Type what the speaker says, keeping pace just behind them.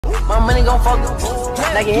My money gon' fuck up.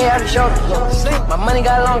 Like your hair out the shoulder. My money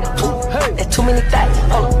got longer. There's too many thoughts.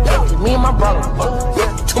 It's me and my brother.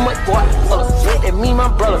 Too much boy. It's me and my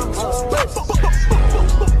brother.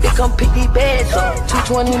 They come pick these bags up.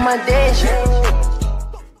 220 my dash.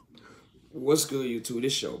 What's good, YouTube?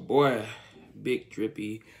 This your boy, Big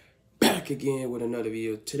Drippy, back again with another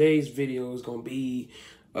video. Today's video is gonna be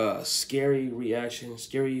a scary reaction,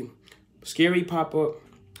 scary pop-up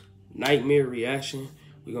nightmare reaction.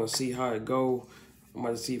 We're gonna see how it go. I'm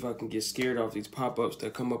about to see if I can get scared off these pop-ups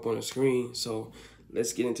that come up on the screen. So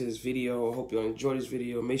let's get into this video. I hope y'all enjoy this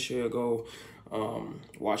video. Make sure you go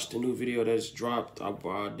watch the new video that's dropped.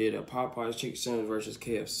 I did a Popeyes chicken sandwich versus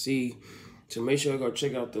KFC. So make sure you go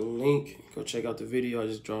check out the link. Go check out the video I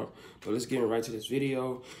just dropped. But let's get right to this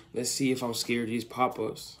video. Let's see if I'm scared of these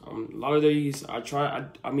pop-ups. A lot of these I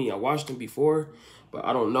mean I watched them before, but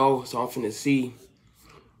I don't know. So I'm finna see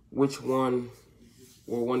which one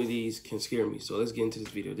or one of these can scare me. So let's get into this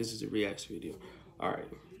video. This is a reaction video. All right.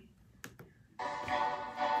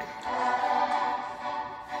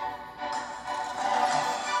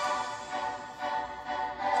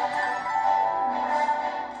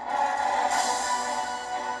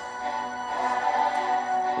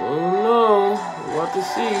 Oh no, we're about to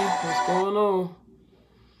see what's going on.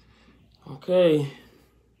 Okay.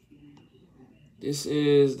 This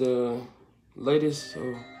is the latest.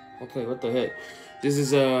 Okay, what the heck? This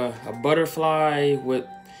is a butterfly with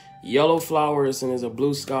yellow flowers and there's a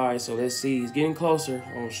blue sky. So let's see. He's getting closer.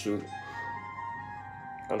 Oh shoot.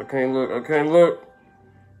 I can't look. I can't look.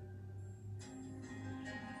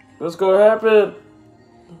 What's gonna happen?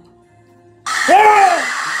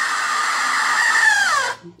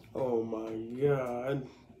 Oh my God.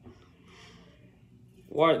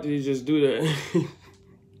 Why did he just do that?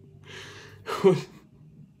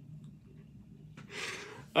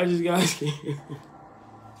 I just got scared.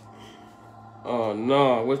 Oh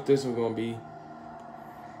no, what's this one gonna be?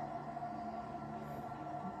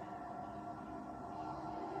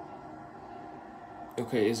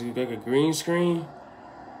 Okay, is it like a green screen?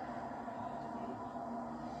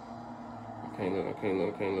 I can't look, I can't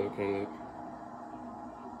look, I can't look, I can't look.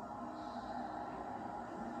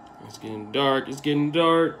 It's getting dark, it's getting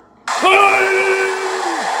dark.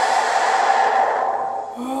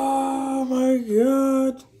 Oh my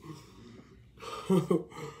God.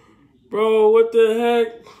 Bro, what the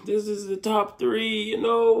heck? This is the top 3, you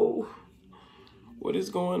know. What is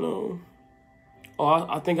going on? Oh,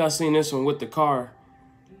 I think I seen this one with the car.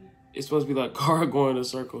 It's supposed to be like car going in a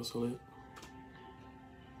circle, so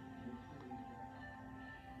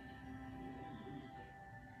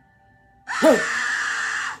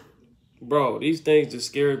bro, these things just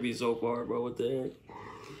scared me so far, bro. What the heck?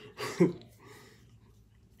 What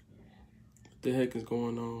the heck is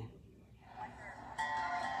going on?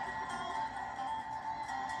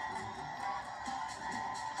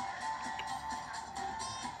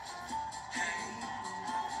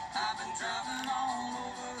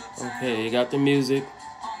 Okay, you got the music.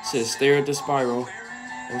 It says stare at the spiral.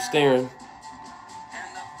 I'm staring.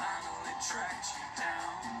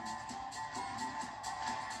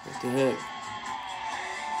 What the heck?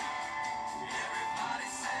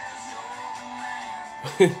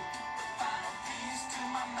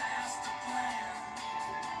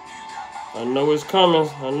 I know it's coming.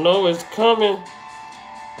 I know it's coming.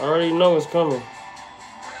 I already know it's coming.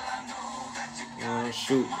 Oh,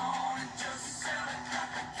 shoot.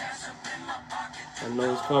 I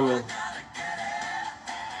know it's coming.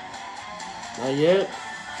 Not yet.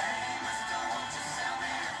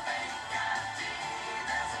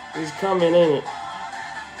 It's coming, ain't it?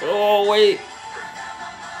 Oh, wait.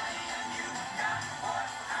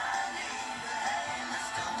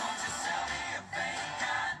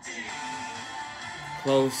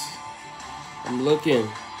 Close. I'm looking.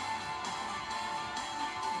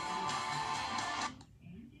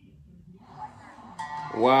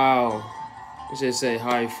 Wow. It should say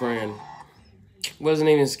hi, friend. Wasn't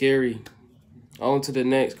even scary. On to the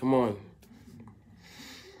next. Come on.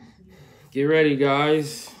 Get ready,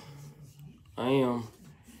 guys. I am.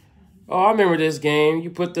 Oh, I remember this game.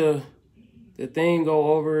 You put the thing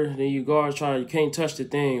go over, then you go and try. You can't touch the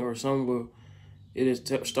thing, or something will. It is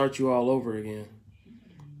start you all over again.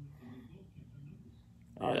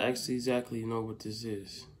 I actually exactly know what this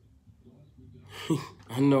is.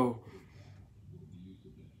 I know.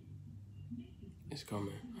 It's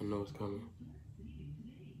coming. I know it's coming.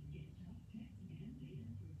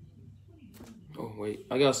 Oh, wait.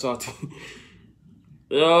 I got salty.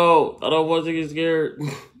 Yo, I don't want to get scared.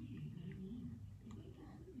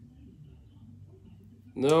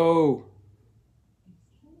 No.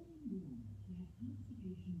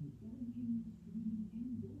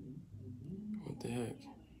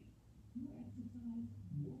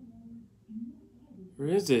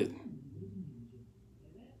 Where is it?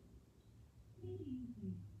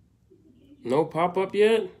 No pop-up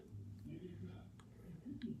yet?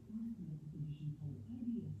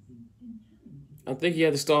 I think he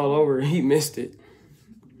had to start all over. He missed it.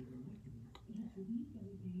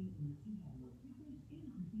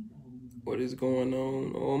 What is going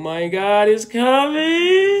on? Oh my God, it's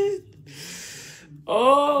coming!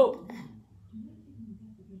 Oh!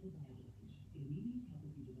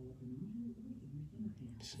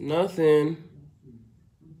 It's nothing.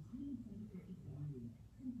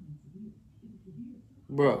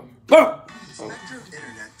 Bro. Oh!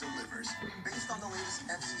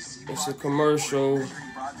 It's a commercial.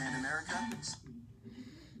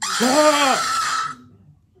 Ah!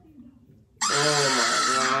 Oh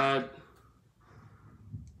my God.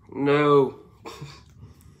 No.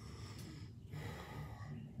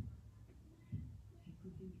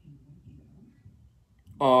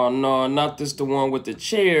 Oh no, not this the one with the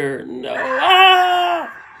chair. No.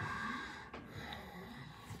 Ah!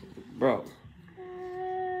 Bro.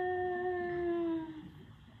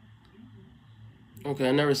 Okay,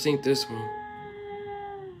 I never seen this one.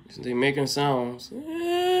 They making sounds.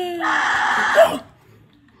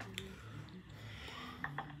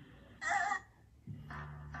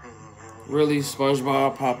 Really,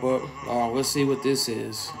 SpongeBob Pop-Up. Oh, let's see what this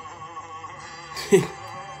is.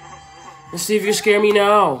 Let's see if you scare me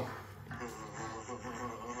now.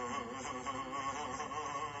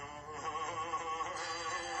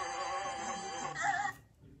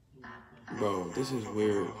 Bro, this is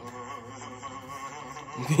weird.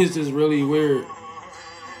 This is really weird.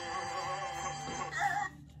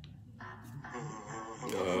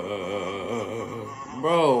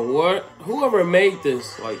 Bro, what? Whoever made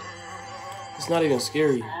this, like, it's not even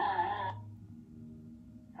scary.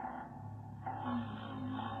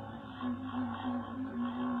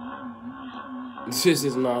 This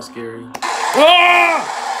is not scary.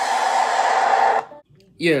 Ah!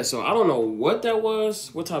 Yeah, so I don't know what that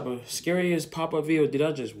was, what type of scariest pop-up video did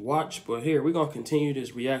I just watch, but here, we're gonna continue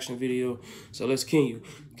this reaction video. So let's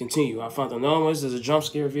continue. I found another one. This is a jump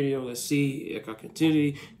scare video. Let's see if I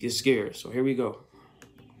continue to get scared. So here we go.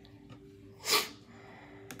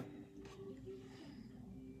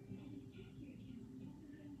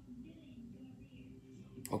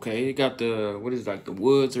 Okay, it got the, what is it, like the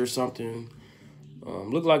woods or something.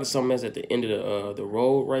 Look like it's something that's at the end of the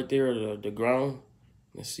road right there, the ground.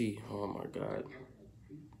 Let's see. Oh my God.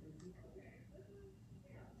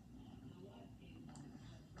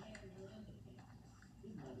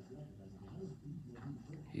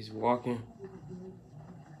 He's walking.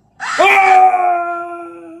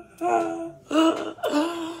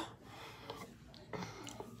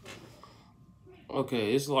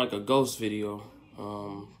 Okay, it's like a ghost video.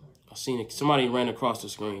 I seen it. Somebody ran across the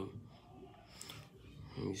screen.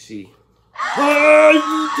 Let me see.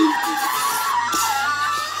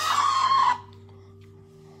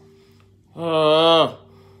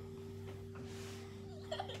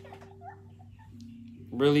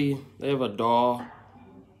 Really? They have a doll?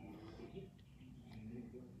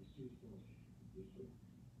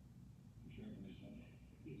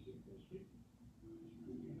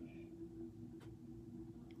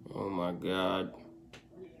 Oh my God.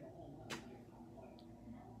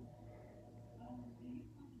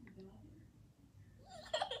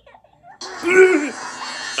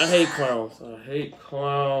 I hate clowns. I hate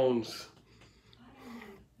clowns.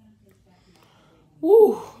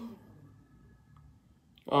 Woo.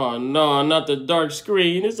 Oh no, not the dark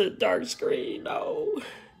screen. It's a dark screen. No.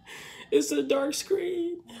 It's a dark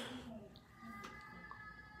screen.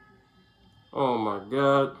 Oh my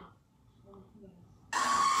God.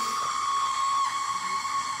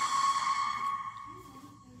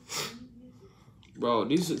 Bro,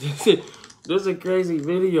 this is a crazy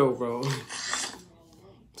video, bro.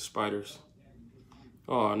 Spiders.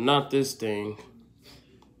 Oh, not this thing.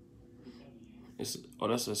 Oh,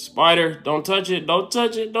 that's a spider. Don't touch it. Don't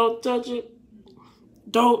touch it. Don't touch it.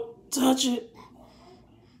 Don't touch it.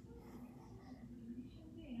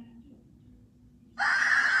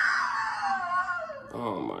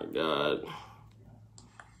 Oh my God.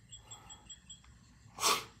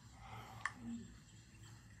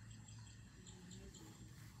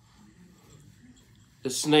 The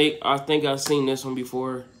snake, I think I've seen this one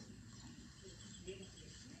before.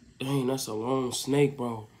 Dang, that's a long snake,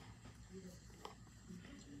 bro.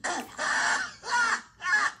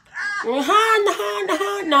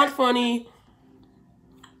 Not funny.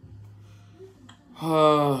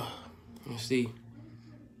 Let's see.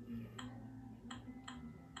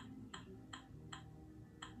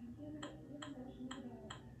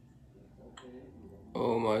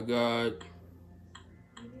 Oh my God.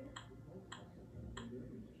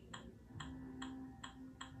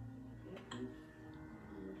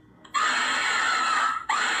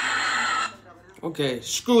 Okay,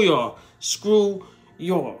 screw y'all. Screw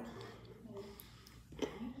y'all.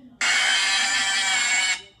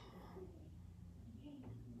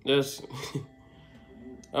 This.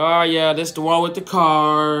 Oh, yeah, that's the one with the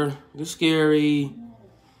car. The scary.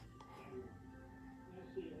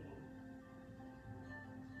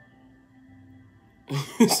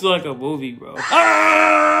 It's like a movie, bro.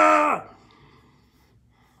 Ah!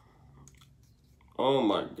 Oh,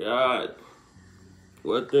 my God.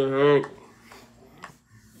 What the heck?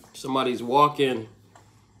 Somebody's walking.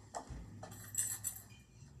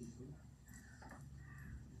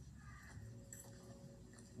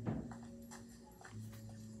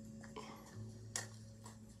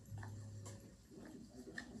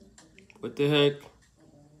 What the heck?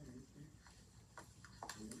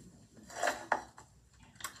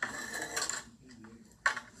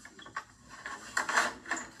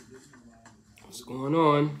 What's going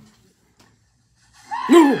on?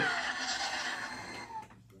 No!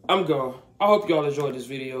 I'm gone. I hope y'all enjoyed this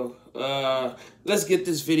video. Let's get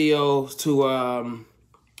this video to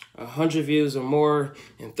 100 views or more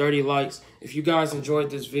and 30 likes. If you guys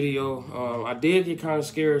enjoyed this video, I did get kind of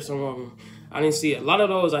scared. Some of them I didn't see. A lot of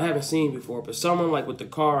those I haven't seen before, but someone like with the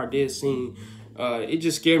car I did see. It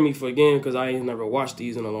just scared me for again because I ain't never watched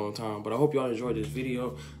these in a long time. But I hope y'all enjoyed this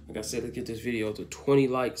video. Like I said, let's get this video to 20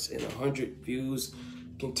 likes and 100 views.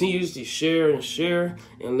 Continuously share and share,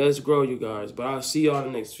 and let's grow, you guys. But I'll see y'all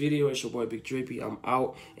in the next video. It's your boy Big Drippy. I'm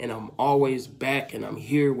out, and I'm always back, and I'm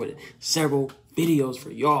here with several videos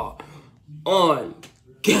for y'all on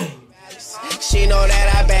game. She know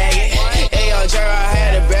that I bag it. Hey, yo, Jerry, I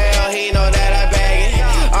had a barrel. He know that I bag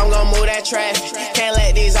it. I'm gonna move that traffic. Can't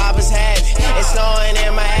let these hoppers have it. It's snowing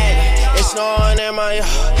in my attic. It's snowing in my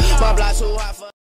block too hot for